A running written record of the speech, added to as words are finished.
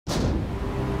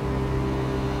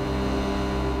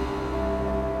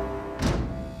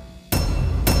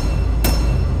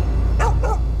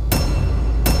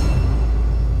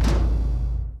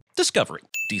Discovery.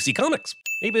 DC Comics.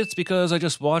 Maybe it's because I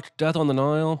just watched Death on the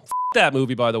Nile. That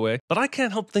movie, by the way. But I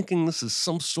can't help thinking this is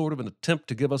some sort of an attempt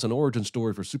to give us an origin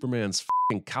story for Superman's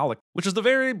f***ing colic, which is the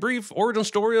very brief origin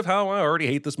story of how I already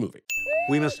hate this movie.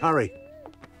 We must hurry.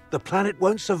 The planet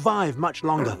won't survive much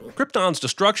longer. Krypton's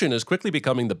destruction is quickly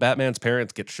becoming the Batman's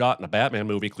parents get shot in a Batman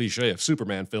movie cliche of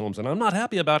Superman films, and I'm not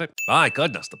happy about it. My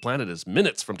goodness, the planet is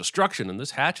minutes from destruction, and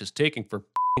this hatch is taking for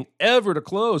ever to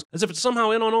close, as if it's somehow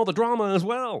in on all the drama as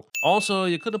well. Also,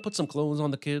 you could have put some clothes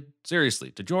on the kid.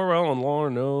 Seriously, did Jor-El and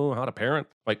Lauren know how to parent?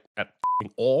 Like, at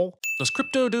all? Does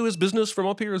Krypto do his business from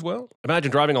up here as well?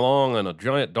 Imagine driving along and a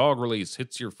giant dog release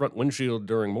hits your front windshield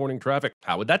during morning traffic.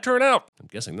 How would that turn out? I'm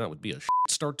guessing that would be a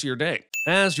start to your day.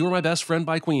 As You're My Best Friend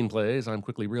by Queen plays, I'm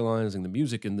quickly realizing the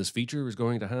music in this feature is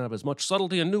going to have as much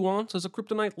subtlety and nuance as a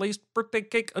kryptonite-laced birthday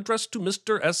cake addressed to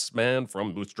Mr. S-Man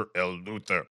from Booster L.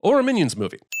 Luther. Or a Minions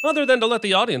movie. Other than to let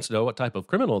the audience know what type of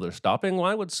criminal they're stopping,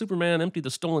 why would Superman empty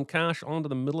the stolen cash onto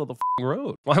the middle of the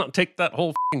road? Why not take that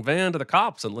whole van to the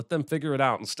cops and let them figure it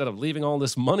out instead of leaving all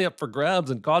this money up for grabs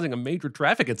and causing a major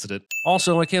traffic incident?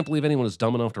 Also, I can't believe anyone is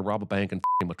dumb enough to rob a bank in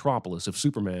Metropolis if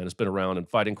Superman has been around and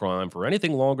fighting crime for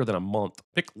anything longer than a month.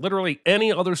 Pick literally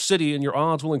any other city and your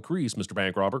odds will increase, Mr.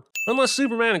 Bank Robber. Unless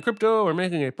Superman and Krypto are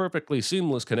making a perfectly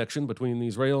seamless connection between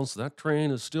these rails, that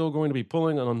train is still going to be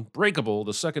pulling an unbreakable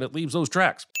the second it leaves those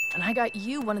tracks. And I got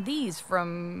you one of these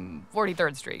from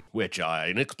 43rd Street. Which I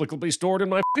inexplicably stored in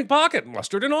my pocket,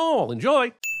 mustard and all.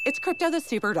 Enjoy. It's Krypto the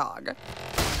Super Dog.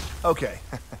 Okay,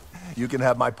 you can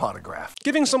have my potograph.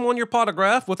 Giving someone your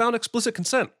potograph without explicit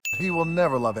consent. He will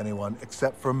never love anyone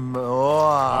except for me.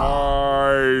 I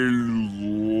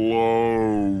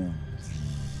love.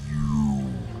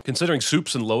 Considering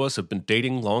Supes and Lois have been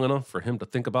dating long enough for him to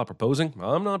think about proposing,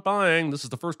 I'm not buying this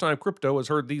is the first time Krypto has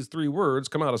heard these three words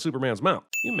come out of Superman's mouth.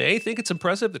 You may think it's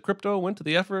impressive that Krypto went to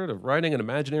the effort of writing an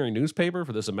imaginary newspaper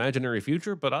for this imaginary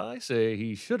future, but I say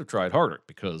he should have tried harder,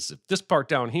 because if this part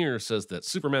down here says that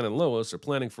Superman and Lois are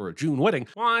planning for a June wedding,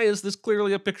 why is this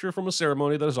clearly a picture from a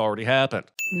ceremony that has already happened?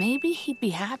 Maybe he'd be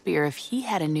happier if he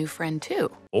had a new friend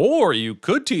too. Or you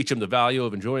could teach him the value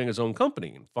of enjoying his own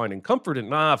company and finding comfort in,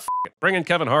 bring in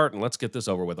Kevin Hart and let's get this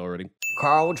over with already.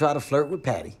 Carl will try to flirt with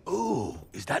Patty. Ooh,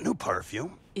 is that new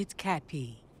perfume? It's cat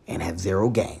pee. And have zero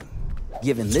game.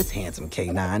 Giving this handsome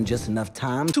K9 just enough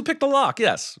time to pick the lock,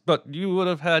 yes. But you would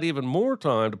have had even more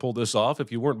time to pull this off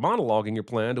if you weren't monologuing your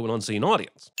plan to an unseen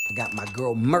audience. Got my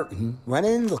girl Merton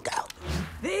running lookout.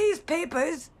 These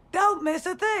papers don't miss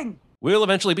a thing. We'll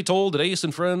eventually be told that Ace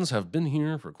and friends have been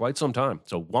here for quite some time.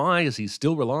 So why is he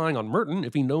still relying on Merton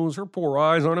if he knows her poor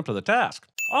eyes aren't up to the task?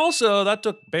 Also, that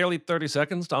took barely 30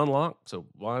 seconds to unlock, so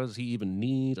why does he even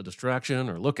need a distraction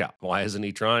or lookout? Why isn't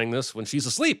he trying this when she's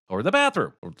asleep, or in the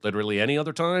bathroom, or literally any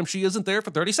other time she isn't there for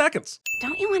 30 seconds?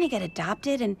 Don't you want to get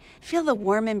adopted and feel the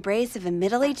warm embrace of a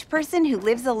middle-aged person who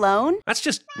lives alone? That's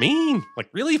just mean. Like,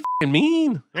 really f***ing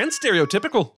mean. And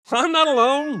stereotypical. I'm not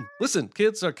alone. Listen,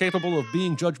 kids are capable of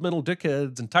being judgmental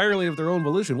dickheads entirely of their own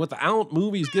volition without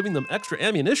movies giving them extra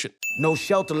ammunition. No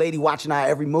shelter lady watching our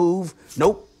every move.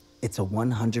 Nope. It's a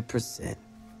 100%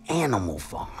 animal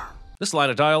farm. This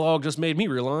line of dialogue just made me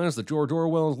realize that George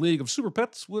Orwell's League of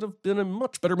Superpets would have been a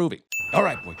much better movie. All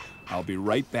right, boy. I'll be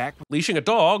right back. Leashing a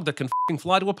dog that can f***ing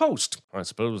fly to a post. I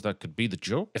suppose that could be the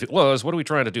joke. If it was, what are we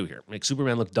trying to do here? Make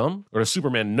Superman look dumb? Or does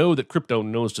Superman know that Krypto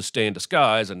knows to stay in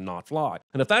disguise and not fly?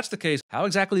 And if that's the case, how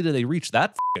exactly do they reach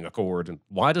that f***ing accord? And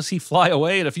why does he fly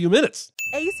away in a few minutes?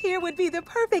 Ace here would be the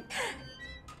perfect...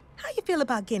 How you feel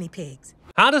about guinea pigs?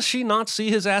 How does she not see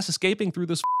his ass escaping through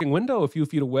this f***ing window a few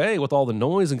feet away with all the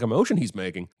noise and commotion he's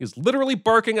making? He's literally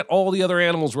barking at all the other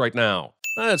animals right now.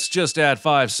 Let's just add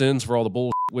 5 sins for all the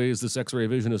bullshit ways this X-ray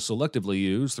vision is selectively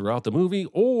used throughout the movie,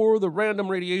 or the random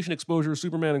radiation exposure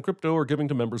Superman and Krypto are giving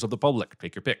to members of the public.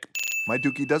 Take your pick. My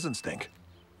dookie doesn't stink.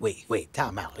 Wait,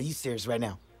 time out. Are you serious right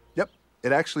now? Yep,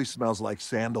 it actually smells like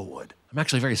sandalwood. I'm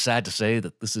actually very sad to say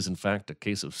that this is in fact a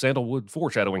case of sandalwood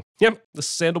foreshadowing. Yep, the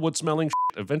sandalwood smelling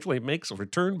eventually makes a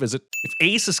return visit. If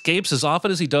Ace escapes as often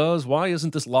as he does, why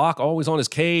isn't this lock always on his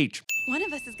cage? One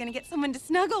of us is gonna get someone to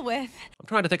snuggle with. I'm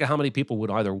trying to think of how many people would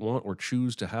either want or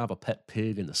choose to have a pet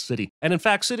pig in the city. And in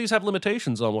fact, cities have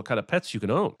limitations on what kind of pets you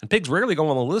can own. And pigs rarely go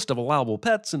on the list of allowable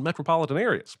pets in metropolitan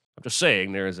areas. I'm just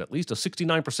saying there is at least a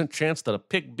 69% chance that a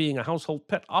pig being a household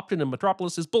pet option in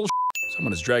Metropolis is bullshit.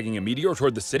 Someone is dragging a meteor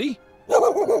toward the city?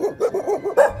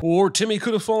 Or Timmy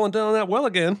could have fallen down that well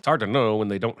again. It's hard to know when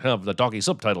they don't have the doggy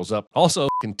subtitles up. Also,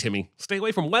 f***ing Timmy, stay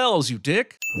away from wells, you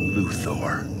dick.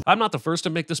 Luthor. I'm not the first to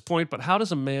make this point, but how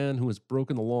does a man who has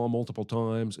broken the law multiple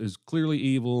times, is clearly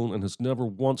evil, and has never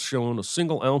once shown a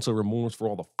single ounce of remorse for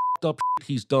all the up shit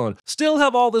he's done. Still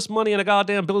have all this money in a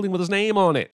goddamn building with his name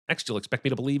on it. Next, you'll expect me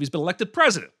to believe he's been elected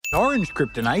president. Orange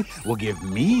kryptonite will give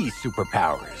me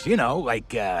superpowers. You know,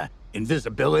 like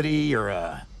invisibility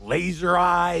or laser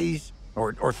eyes.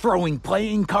 Or throwing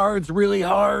playing cards really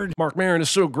hard. Mark Maron is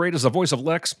so great as the voice of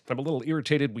Lex. I'm a little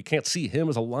irritated we can't see him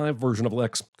as a live version of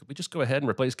Lex. Could we just go ahead and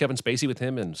replace Kevin Spacey with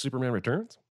him in Superman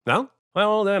Returns? No?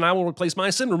 Well, then I will replace my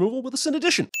sin removal with a sin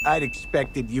addition. I'd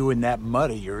expected you and that mud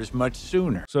of yours much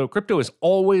sooner. So Krypto is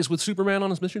always with Superman on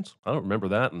his missions? I don't remember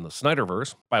that in the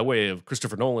Snyderverse. By way of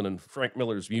Christopher Nolan and Frank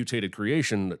Miller's mutated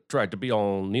creation that tried to be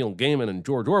all Neil Gaiman and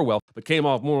George Orwell, but came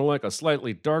off more like a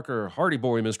slightly darker Hardy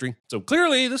Boy mystery. So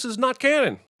clearly this is not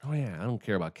canon. Oh yeah, I don't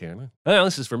care about canon. Well,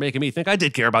 this is for making me think I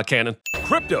did care about canon.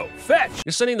 Krypto, fetch!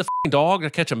 You're sending the f***ing dog to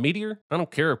catch a meteor? I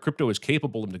don't care if Krypto is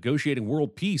capable of negotiating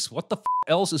world peace. What the f***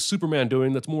 else is Superman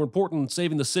doing that's more important than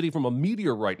saving the city from a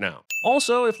meteor right now?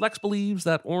 Also, if Lex believes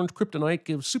that orange kryptonite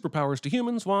gives superpowers to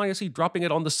humans, why is he dropping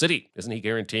it on the city? Isn't he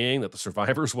guaranteeing that the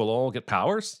survivors will all get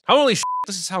powers? Holy shit,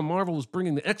 this is how Marvel is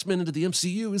bringing the X-Men into the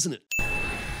MCU, isn't it?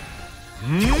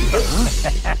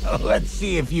 Let's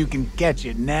see if you can catch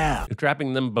it now. If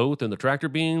trapping them both in the tractor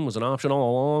beam was an option all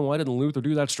along, why didn't Luthor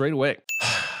do that straight away?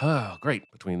 Oh, great.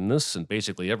 Between this and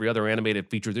basically every other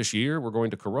animated feature this year, we're going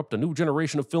to corrupt a new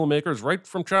generation of filmmakers right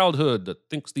from childhood that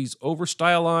thinks these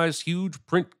over-stylized, huge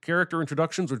print character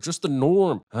introductions are just the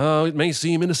norm. Oh, it may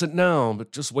seem innocent now,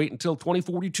 but just wait until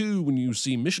 2042 when you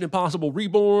see Mission Impossible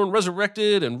Reborn,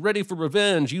 Resurrected, and Ready for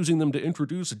Revenge using them to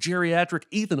introduce a geriatric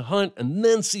Ethan Hunt and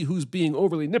then see who's being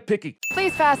overly nitpicky.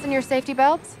 Please fasten your safety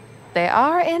belts. They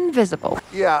are invisible.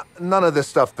 Yeah, none of this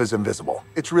stuff is invisible.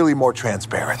 It's really more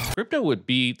transparent. Krypto would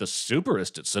be the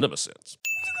superest at CinemaSins.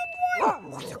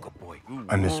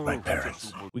 I miss my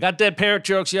parents. We got dead parent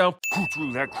jokes, yo. Who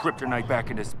threw that kryptonite back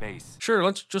into space? Sure,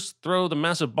 let's just throw the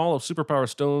massive ball of superpower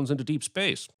stones into deep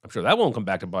space. I'm sure that won't come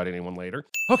back to bite anyone later.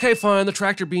 Okay, fine, the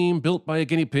tractor beam built by a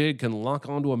guinea pig can lock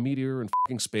onto a meteor in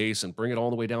f***ing space and bring it all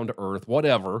the way down to Earth,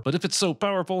 whatever. But if it's so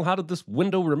powerful, how did this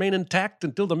window remain intact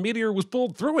until the meteor was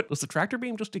pulled through it? Does the tractor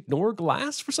beam just ignore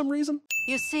glass for some reason?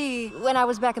 You see, when I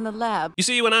was back in the lab... You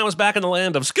see, when I was back in the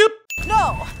land of Scoop!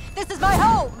 No! This is my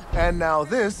home! And now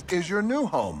this is your new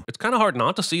home. It's kind of hard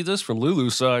not to see this from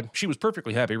Lulu's side. She was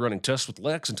perfectly happy running tests with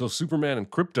Lex until Superman and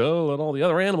Krypto and all the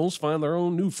other animals find their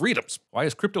own new freedoms. Why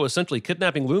is Krypto essentially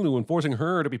kidnapping Lulu and forcing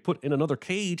her to be put in another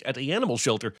cage at the animal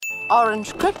shelter?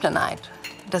 Orange kryptonite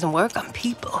doesn't work on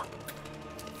people.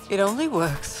 It only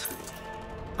works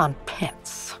on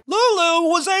pets. Lulu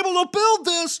was able to build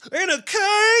this in a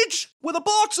cage with a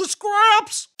box of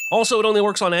scraps! Also, it only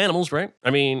works on animals, right? I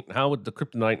mean, how would the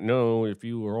kryptonite know if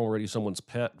you were already someone's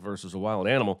pet versus a wild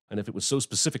animal? And if it was so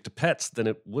specific to pets, then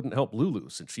it wouldn't help Lulu,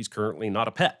 since she's currently not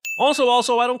a pet.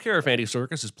 Also, I don't care if Andy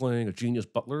Serkis is playing a genius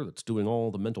butler that's doing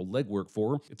all the mental legwork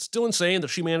for her. It's still insane that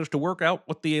she managed to work out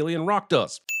what the alien rock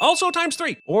does. Also,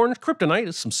 ×3. Orange kryptonite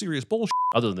is some serious bullshit.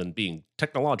 Other than being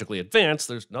technologically advanced,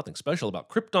 there's nothing special about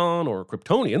Krypton or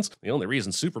Kryptonians. The only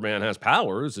reason Superman has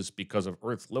powers is because of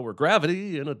Earth's lower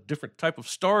gravity and a different type of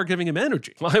star giving him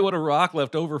energy. Why would a rock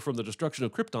left over from the destruction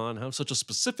of Krypton have such a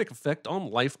specific effect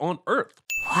on life on Earth?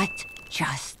 What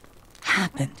just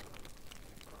happened?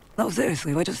 No,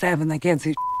 seriously, what just happened? I can't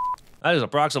see. That is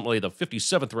approximately the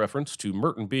 57th reference to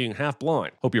Merton being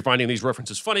half-blind. Hope you're finding these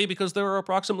references funny because there are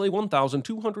approximately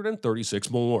 1,236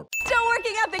 more. Still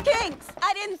working out the kinks.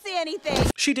 I didn't see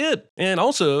anything. She did. And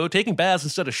also, taking baths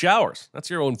instead of showers. That's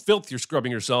your own filth you're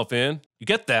scrubbing yourself in. You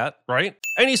get that, right?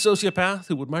 Any sociopath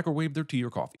who would microwave their tea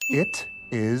or coffee. It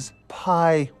is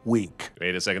Pie Week.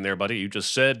 Wait a second there, buddy. You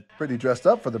just said... Pretty dressed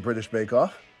up for the British Bake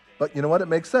Off. But you know what? It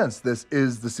makes sense. This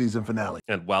is the season finale.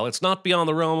 And while it's not beyond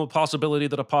the realm of possibility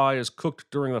that a pie is cooked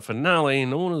during the finale,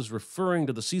 no one is referring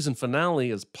to the season finale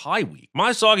as Pie Week.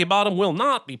 My soggy bottom will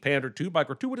not be pandered to by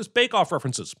gratuitous bake-off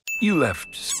references. You left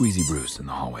Squeezy Bruce in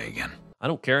the hallway again. I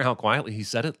don't care how quietly he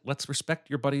said it. Let's respect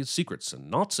your buddy's secrets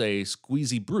and not say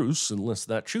Squeezy Bruce unless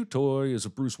that chew toy is a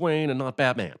Bruce Wayne and not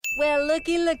Batman. Well,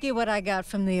 looky what I got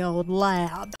from the old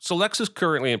lab. So Lex is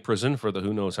currently in prison for the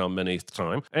who knows how manyth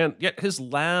time, and yet his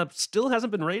lab still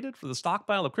hasn't been raided for the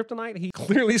stockpile of kryptonite he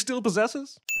clearly still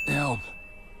possesses? Help.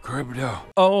 Krypto.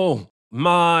 Oh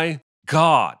my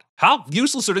God. How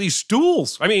useless are these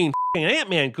stools? I mean,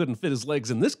 Ant-Man couldn't fit his legs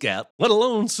in this gap, let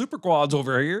alone super quads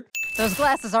over here. Those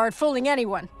glasses aren't fooling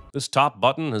anyone. This top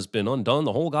button has been undone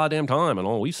the whole goddamn time, and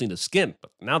all we've seen is skin.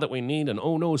 But now that we need an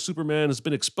oh no, Superman has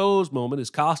been exposed moment, his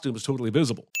costume is totally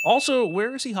visible. Also,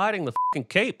 where is he hiding the fucking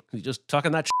cape? Is he just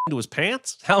tucking that shit into his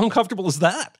pants? How uncomfortable is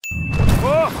that?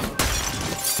 Oh!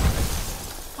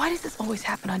 Why does this always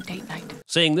happen on date night?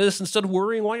 Saying this instead of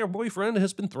worrying why her boyfriend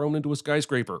has been thrown into a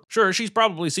skyscraper. Sure, she's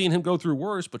probably seen him go through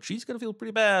worse, but she's gonna feel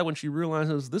pretty bad when she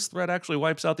realizes this threat actually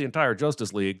wipes out the entire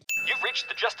Justice League. You've reached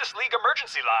the Justice League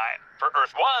emergency line. For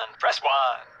Earth 1, press 1.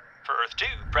 For Earth 2,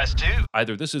 press 2.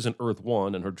 Either this isn't Earth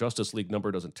 1 and her Justice League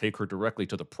number doesn't take her directly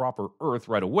to the proper Earth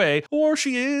right away, or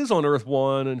she is on Earth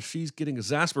 1 and she's getting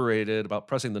exasperated about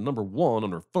pressing the number 1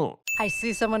 on her phone. I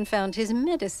see someone found his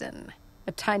medicine.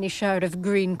 A tiny shard of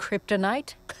green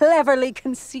kryptonite, cleverly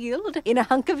concealed in a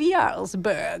hunk of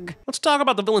Jarlsberg. Let's talk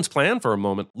about the villain's plan for a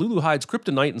moment. Lulu hides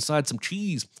kryptonite inside some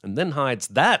cheese, and then hides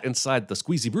that inside the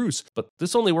Squeezy Bruce. But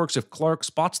this only works if Clark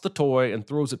spots the toy and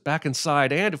throws it back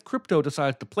inside, and if Crypto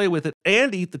decides to play with it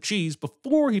and eat the cheese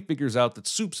before he figures out that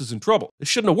Soups is in trouble. It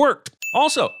shouldn't have worked.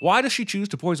 Also, why does she choose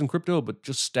to poison Crypto but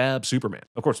just stab Superman?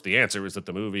 Of course, the answer is that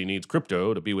the movie needs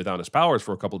Crypto to be without his powers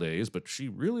for a couple days, but she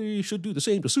really should do the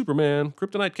same to Superman,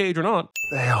 kryptonite cage or not.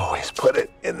 They always put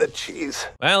it in the cheese.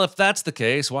 Well, if that's the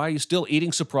case, why are you still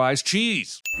eating surprise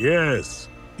cheese? Yes,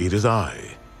 it is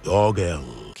I, Dog L.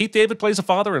 Keith David plays a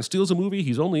father and steals a movie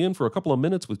he's only in for a couple of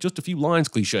minutes with just a few lines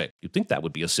cliche. You'd think that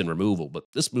would be a sin removal, but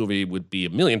this movie would be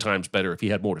a million times better if he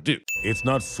had more to do. It's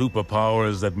not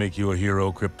superpowers that make you a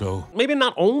hero, Crypto. Maybe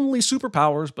not only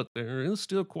superpowers, but there is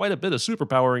still quite a bit of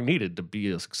superpowering needed to be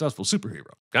a successful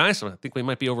superhero. Guys, I think we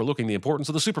might be overlooking the importance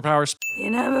of the superpowers. You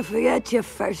never forget your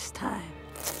first time.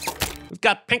 We've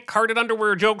got pink-hearted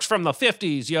underwear jokes from the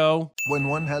 50s, yo. When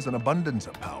one has an abundance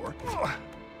of power,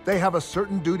 they have a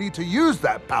certain duty to use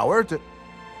that power to...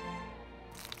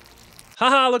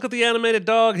 Haha, look at the animated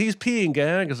dog. He's peeing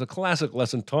gag is a classic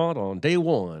lesson taught on day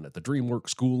 1 at the DreamWorks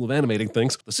School of Animating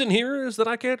Things. The sin here is that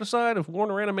I can't decide if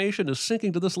Warner Animation is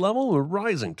sinking to this level or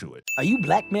rising to it. Are you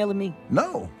blackmailing me?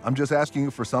 No, I'm just asking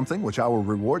you for something which I will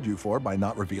reward you for by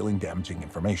not revealing damaging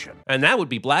information. And that would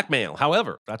be blackmail.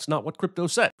 However, that's not what Crypto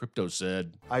said. Crypto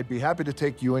said, I'd be happy to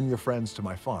take you and your friends to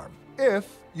my farm,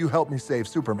 if you help me save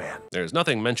Superman. There's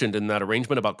nothing mentioned in that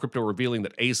arrangement about Crypto revealing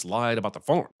that Ace lied about the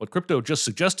farm. What Crypto just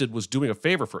suggested was doing a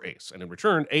favor for Ace, and in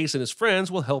return, Ace and his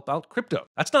friends will help out Crypto.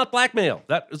 That's not blackmail.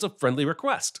 That is a friendly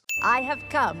request. I have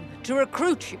come to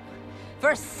recruit you for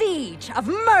a siege of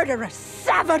murderous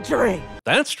savagery.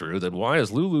 That's true, then why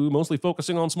is Lulu mostly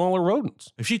focusing on smaller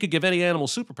rodents? If she could give any animal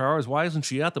superpowers, why isn't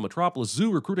she at the Metropolis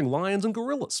Zoo recruiting lions and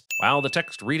gorillas? While the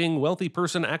text-reading wealthy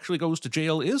person actually goes to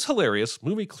jail is hilarious,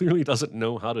 movie clearly doesn't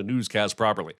know how to newscast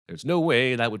properly. There's no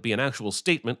way that would be an actual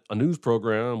statement a news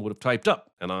program would have typed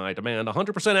up, and I demand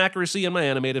 100% accuracy in my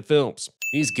animated films.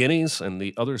 These guineas, and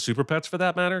the other super pets for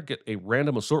that matter, get a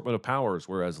random assortment of powers,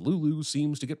 whereas Lulu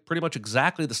seems to get pretty much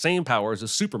exactly the same powers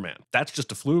as Superman. That's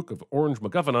just a fluke of orange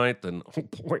MacGuffinite, then oh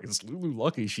boy, is Lulu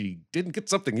lucky she didn't get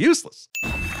something useless.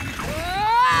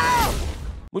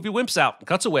 Movie wimps out and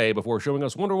cuts away before showing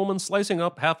us Wonder Woman slicing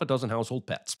up half a dozen household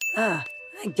pets. Ah,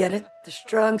 I get it. The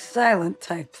strong, silent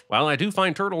type. While I do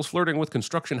find turtles flirting with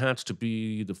construction hats to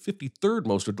be the 53rd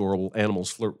most adorable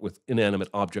animals flirt with inanimate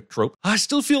object trope, I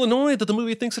still feel annoyed that the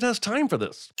movie thinks it has time for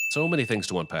this. So many things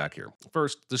to unpack here.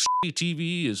 First, the shitty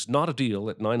TV is not a deal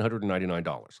at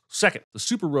 $999. Second, the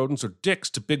super rodents are dicks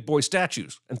to big boy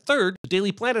statues. And third, the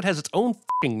Daily Planet has its own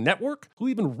f***ing network? Who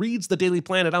even reads the Daily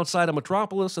Planet outside of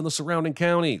Metropolis and the surrounding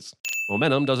counties?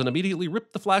 Momentum doesn't immediately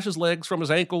rip the Flash's legs from his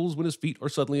ankles when his feet are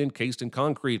suddenly encased in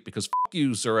concrete because f***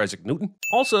 you, Sir Isaac Newton.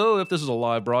 Also, if this is a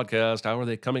live broadcast, how are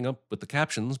they coming up with the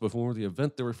captions before the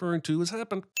event they're referring to has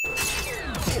happened?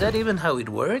 Is that even how it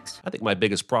works? I think my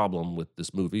biggest problem with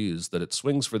this movie is that it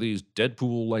swings for these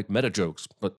Deadpool-like meta jokes,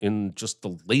 but in just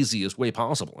the laziest way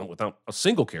possible, and without a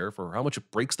single care for how much it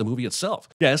breaks the movie itself.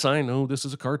 Yes, I know this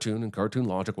is a cartoon, and cartoon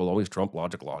logic will always trump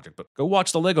logic, but go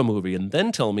watch the Lego Movie and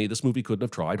then tell me this movie couldn't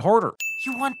have tried harder.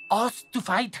 You want us to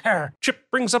fight her? Chip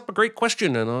brings up a great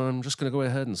question, and I'm just going to go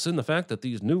ahead and send the fact that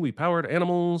these newly powered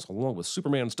animals, along with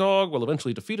Superman's dog, will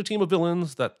eventually defeat a team of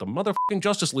villains that the motherfucking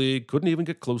Justice League couldn't even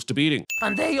get close to beating.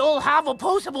 And they all have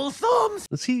opposable thumbs.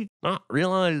 Does he not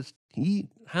realize he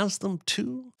has them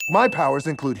too? My powers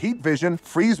include heat vision,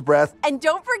 freeze breath, and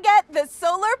don't forget the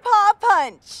solar paw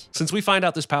punch. Since we find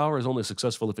out this power is only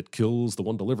successful if it kills the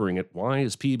one delivering it, why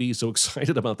is PB so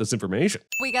excited about this information?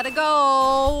 We gotta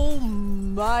go.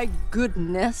 My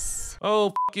goodness.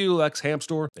 Oh, f*** you, Lex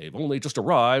Hamstore. They've only just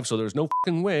arrived, so there's no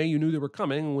f***ing way you knew they were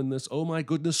coming when this oh my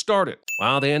goodness started.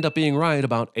 While they end up being right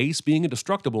about Ace being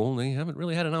indestructible, they haven't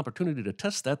really had an opportunity to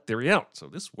test that theory out, so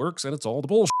this works and it's all the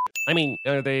bullshit. I mean,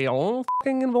 are they all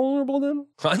fucking invulnerable then?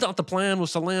 I thought the plan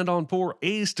was to land on poor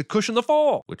Ace to cushion the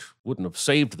fall, which wouldn't have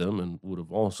saved them and would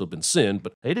have also been sinned,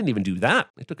 but they didn't even do that.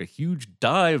 They took a huge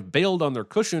dive, bailed on their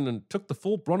cushion, and took the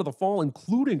full brunt of the fall,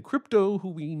 including Crypto, who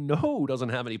we know doesn't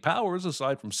have any powers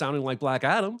aside from sounding like Black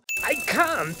Adam. I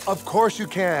can't. Of course you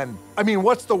can. I mean,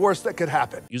 what's the worst that could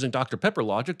happen? Using Dr. Pepper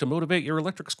logic to motivate your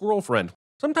electric squirrel friend.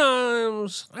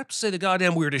 Sometimes I have to say the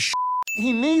goddamn weirdest shit.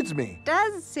 He needs me.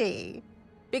 Does he?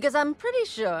 Because I'm pretty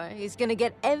sure he's gonna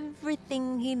get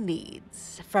everything he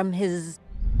needs from his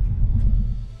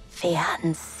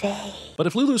fiancée. But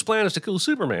if Lulu's plan is to kill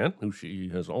Superman, who she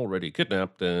has already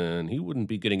kidnapped, then he wouldn't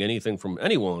be getting anything from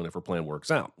anyone if her plan works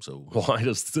out. So why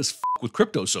does this f with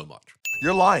Crypto so much?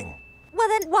 You're lying. Well,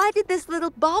 then why did this little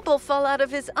bauble fall out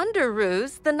of his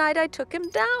underoos the night I took him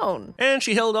down? And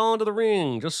she held on to the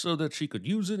ring just so that she could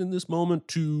use it in this moment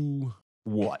to...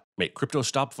 what? Make Crypto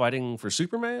stop fighting for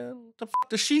Superman? The f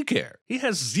does she care? He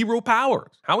has 0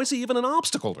 powers. How is he even an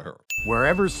obstacle to her?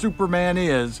 Wherever Superman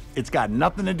is, it's got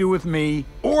nothing to do with me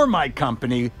or my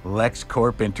company,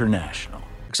 LexCorp International.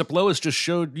 Except Lois just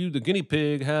showed you the guinea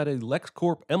pig had a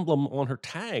LexCorp emblem on her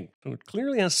tag. So it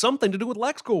clearly has something to do with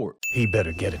LexCorp. He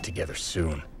better get it together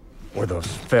soon, or those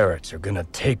ferrets are gonna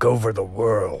take over the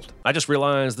world. I just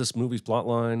realized this movie's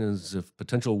plotline is if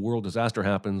potential world disaster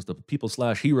happens, the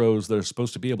people/heroes that are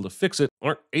supposed to be able to fix it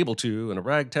aren't able to, and a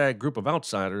ragtag group of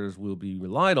outsiders will be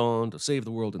relied on to save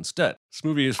the world instead. This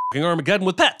movie is f***ing Armageddon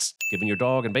with pets, giving your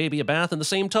dog and baby a bath in the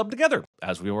same tub together.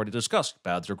 As we already discussed,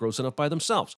 baths are gross enough by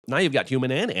themselves. Now you've got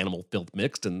human and animal filth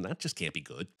mixed, and that just can't be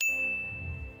good.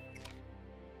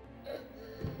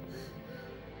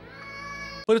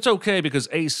 But it's okay because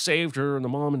Ace saved her and the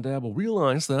mom and dad will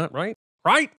realize that, right?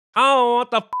 Right? Oh, what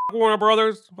the f***, Warner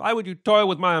Brothers? Why would you toy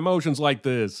with my emotions like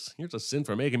this? Here's a sin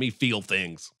for making me feel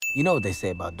things. You know what they say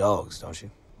about dogs, don't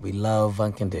you? We love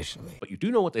unconditionally. But you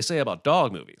do know what they say about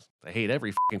dog movies. They hate every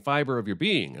f***ing fiber of your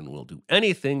being and will do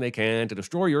anything they can to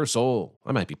destroy your soul.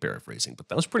 I might be paraphrasing, but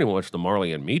that was pretty much the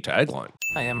Marley and Me tagline.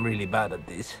 I am really bad at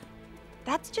this.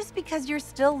 That's just because you're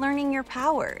still learning your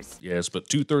powers. Yes, but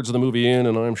 2/3 of the movie in,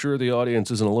 and I'm sure the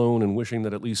audience isn't alone in wishing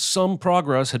that at least some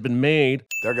progress had been made.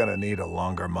 They're gonna need a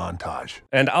longer montage.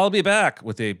 And I'll be back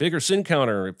with a bigger sin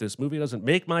counter if this movie doesn't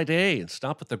make my day and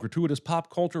stop with the gratuitous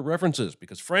pop culture references,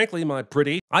 because frankly, my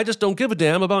pretty, I just don't give a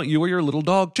damn about you or your little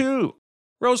dog too.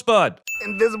 Rosebud.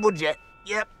 Invisible jet.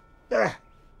 Yep.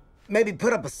 Maybe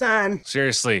put up a sign.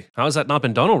 Seriously, how has that not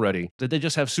been done already? Did they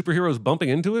just have superheroes bumping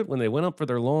into it when they went up for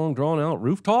their long, drawn-out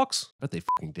roof talks? Bet they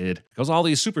f***ing did. Because all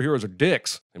these superheroes are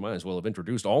dicks. They might as well have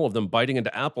introduced all of them biting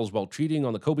into apples while cheating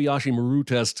on the Kobayashi Maru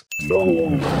test.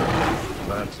 No,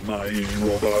 that's my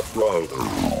robot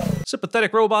brother.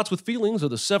 Sympathetic robots with feelings are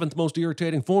the 7th most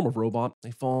irritating form of robot.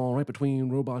 They fall right between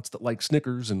robots that like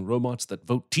Snickers and robots that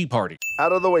vote Tea Party.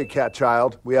 Out of the way, cat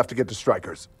child. We have to get to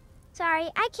Strikers. Sorry,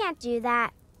 I can't do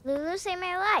that. Lulu saved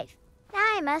my life. Now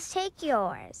I must take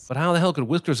yours. But how the hell could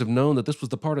Whiskers have known that this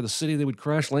was the part of the city they would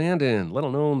crash land in, let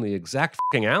alone the exact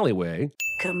f***ing alleyway?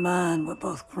 Come on, we're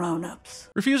both grown-ups.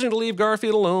 Refusing to leave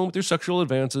Garfield alone with your sexual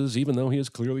advances, even though he is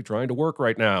clearly trying to work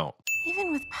right now.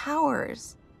 Even with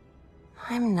powers,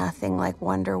 I'm nothing like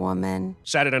Wonder Woman.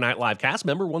 Saturday Night Live cast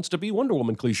member wants to be Wonder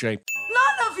Woman cliche.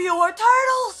 None of you are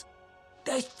turtles!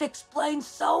 This explains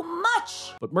so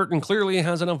much! But Merton clearly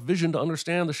has enough vision to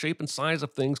understand the shape and size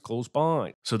of things close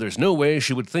by. So there's no way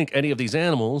she would think any of these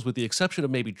animals, with the exception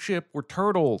of maybe Chip, were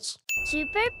turtles.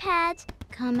 Super pets,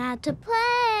 come out to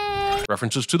play.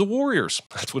 References to the Warriors.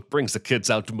 That's what brings the kids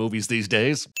out to movies these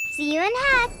days. See you in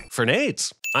heck. For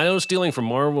Nates. I know stealing from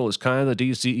Marvel is kind of the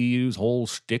DCEU's whole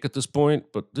shtick at this point,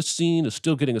 but this scene is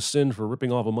still getting a sin for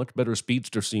ripping off a much better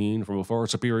speedster scene from a far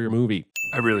superior movie.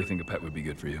 I really think a pet would be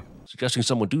good for you. Suggesting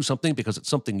someone do something because it's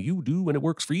something you do and it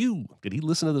works for you. Did he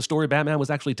listen to the story Batman was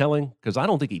actually telling? Because I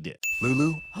don't think he did.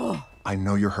 Lulu, I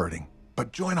know you're hurting,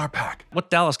 but join our pack. What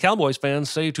Dallas Cowboys fans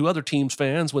say to other teams'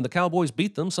 fans when the Cowboys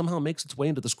beat them somehow makes its way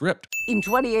into the script. In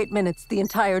 28 minutes, the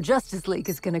entire Justice League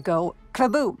is gonna go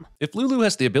kaboom. If Lulu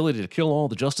has the ability to kill all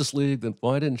the Justice League, then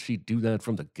why didn't she do that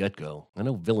from the get-go? I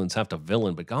know villains have to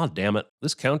villain, but god damn it.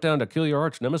 This countdown to kill your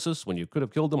arch nemesis when you could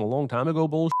have killed them a long time ago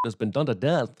bullshit has been done to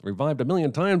death, revived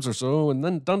 1,000,000 times or so, and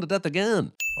then done to death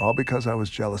again. All because I was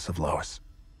jealous of Lois.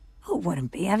 Who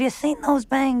wouldn't be? Have you seen those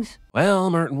bangs? Well,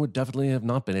 Merton would definitely have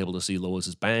not been able to see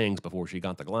Lois's bangs before she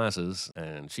got the glasses,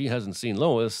 and she hasn't seen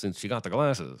Lois since she got the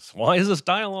glasses. Why is this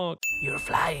dialogue? You're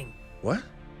flying. What?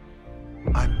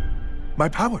 My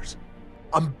powers.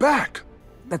 I'm back.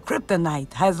 The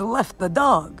kryptonite has left the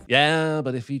dog. Yeah,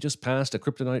 but if he just passed a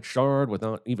kryptonite shard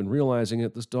without even realizing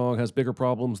it, this dog has bigger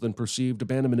problems than perceived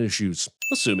abandonment issues.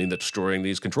 Assuming that destroying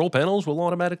these control panels will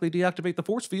automatically deactivate the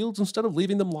force fields instead of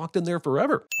leaving them locked in there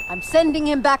forever. I'm sending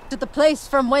him back to the place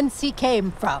from whence he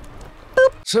came from.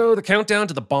 So the countdown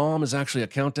to the bomb is actually a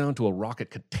countdown to a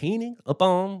rocket containing a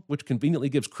bomb, which conveniently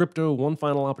gives Crypto one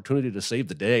final opportunity to save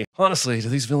the day. Honestly, do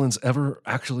these villains ever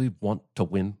actually want to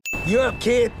win? You up,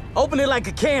 kid? Open it like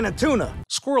a can of tuna.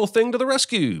 Squirrel thing to the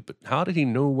rescue! But how did he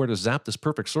know where to zap this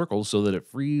perfect circle so that it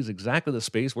frees exactly the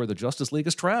space where the Justice League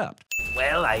is trapped?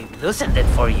 Well, I loosened it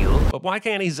for you. But why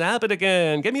can't he zap it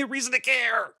again? Give me a reason to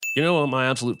care! You know what my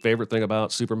absolute favorite thing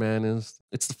about Superman is?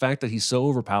 It's the fact that he's so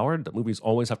overpowered that movies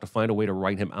always have to find a way to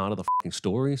write him out of the fucking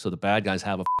story so the bad guys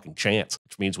have a fucking chance,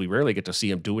 which means we rarely get to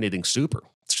see him do anything super.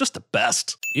 It's just the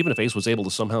best. Even if Ace was able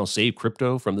to somehow save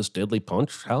Crypto from this deadly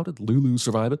punch, how did Lulu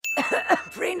survive it?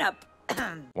 Prenup.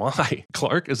 Why?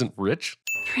 Clark isn't rich?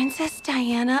 Princess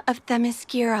Diana of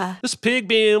Themyscira. This pig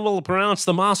being able to pronounce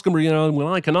the Moscomrion when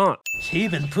I cannot. She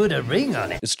even put a ring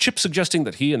on it. Is Chip suggesting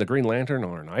that he and the Green Lantern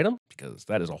are an item? Because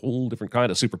that is a whole different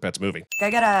kind of Super Pets movie. I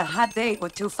got a hot date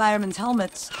with 2 firemen's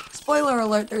helmets. Spoiler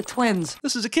alert, they're twins.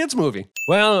 This is a kid's movie.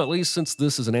 Well, at least since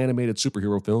this is an animated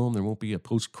superhero film, there won't be a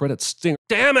post-credits stinger.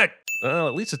 Damn it! Well,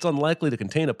 at least it's unlikely to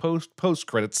contain a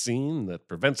post-credits scene that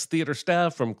prevents theater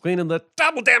staff from cleaning the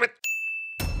double, damn it!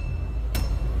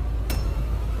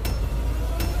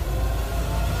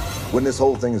 When this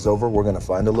whole thing is over, we're gonna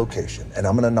find a location, and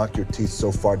I'm gonna knock your teeth so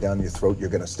far down your throat, you're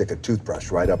gonna stick a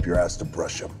toothbrush right up your ass to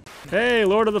brush them. Hey,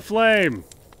 Lord of the Flame.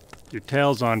 Your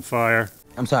tail's on fire.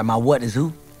 I'm sorry, my what is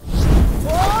who?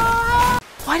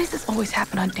 Why does this always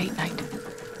happen on date night?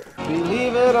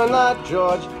 Believe it or not,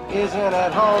 George isn't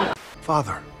at home.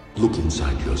 Father. Look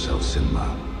inside yourself,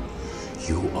 Sinma.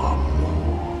 You are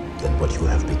more than what you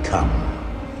have become.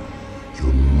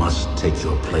 You must take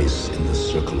your place in the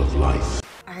circle of life.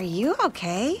 Are you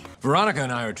okay? Veronica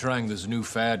and I are trying this new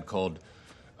fad called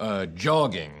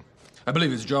jogging. I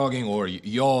believe it's jogging or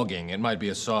yogging. It might be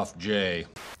a soft J.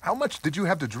 How much did you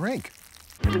have to drink?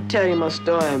 Let me tell you my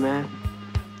story, man.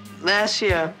 Last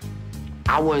year,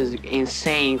 I was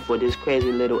insane for this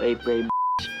crazy little 8th grade.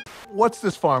 What's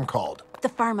this farm called? The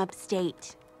farm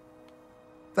upstate.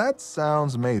 That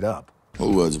sounds made up.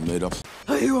 What was made up?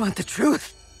 Oh, you want the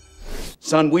truth?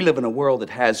 Son, we live in a world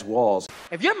that has walls.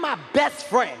 If you're my best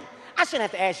friend, I shouldn't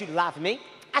have to ask you to lie for me.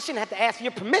 I shouldn't have to ask for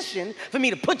your permission for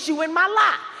me to put you in my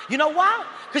life. You know why?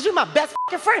 Because you're my best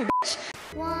friend, bitch.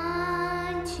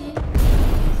 1, 2,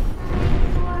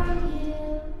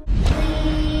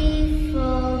 3,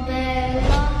 4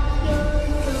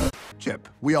 Chip,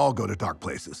 we all go to dark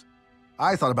places.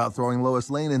 I thought about throwing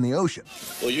Lois Lane in the ocean.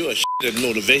 Well, you're a at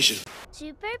motivation.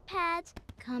 Super Pets,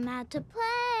 come out to play.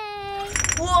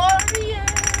 Warriors,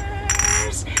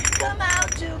 come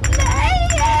out to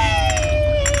play.